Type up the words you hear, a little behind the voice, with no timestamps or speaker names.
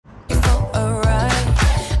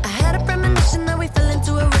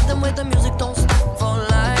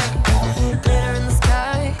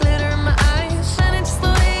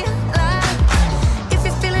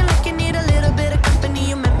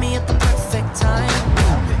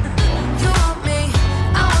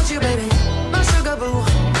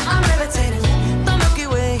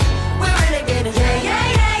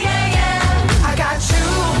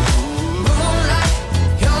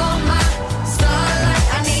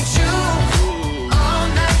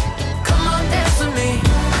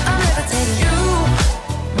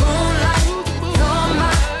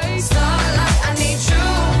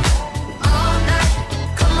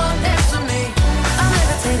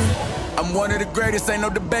the greatest, ain't no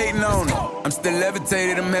debating on it. I'm still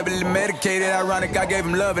levitated, I'm heavily medicated. Ironic, I gave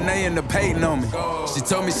him love and they end up hating on me. She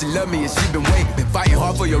told me she loved me and she been waiting. Been fighting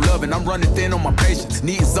hard for your love and I'm running thin on my patience.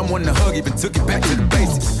 Needing someone to hug, even took it back to the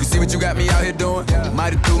basics. You see what you got me out here doing?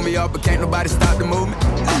 Might have threw me off, but can't nobody stop the movement.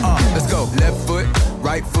 Let's go. Left foot,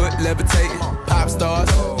 right foot, levitating. Pop stars,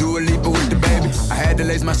 do a leap with the baby. I had to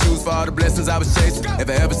lace my shoes for all the blessings I was chasing. If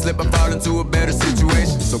I ever slip, I fall into a better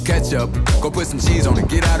situation. So catch up, go put some cheese on it,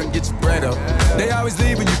 get out and get your bread up. They always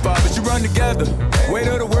leaving you far, but you run together. Weight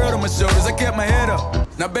of the world on my shoulders, I kept my head up.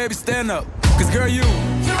 Now baby, stand up, cause girl, you